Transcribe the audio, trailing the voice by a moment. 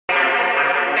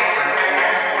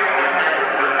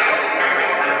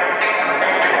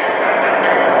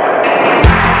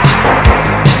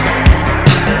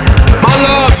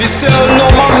You still know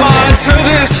my mind to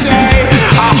this day.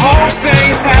 I hope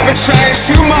things haven't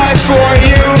changed too much for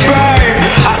you, babe.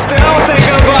 I still think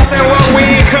of us and what we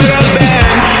could have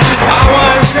been. I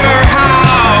wonder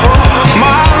how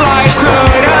my life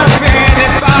could have been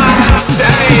if I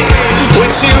stayed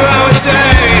with you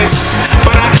nowadays.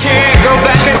 But I can't go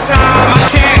back in time, I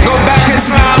can't go back in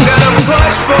time. Gotta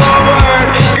push forward,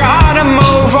 gotta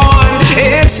move on.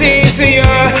 It's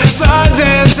easier said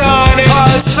than done.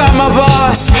 But some of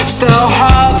us still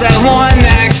have that one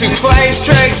ex who plays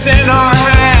tricks in our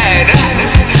head.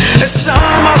 And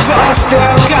some of us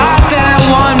still got that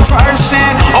one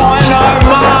person on our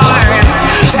mind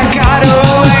that got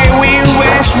away. We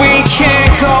wish we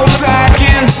can't go back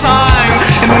in time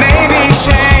and maybe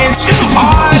change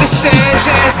our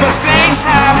decisions, but things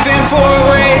happen for a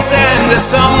reason. There's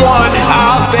someone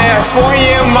out there for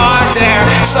you, my dear.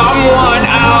 Someone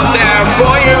out there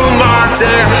for you, my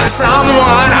dear.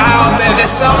 Someone out there, there's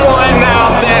someone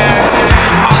out there.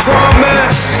 I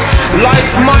promise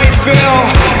life might feel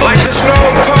like there's no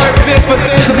purpose, but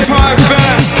there's a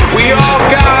purpose. We all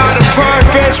got a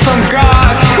purpose from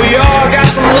God. We all got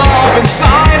some love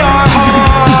inside our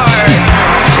heart.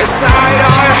 Inside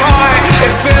our heart,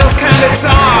 it feels kinda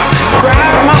dumb.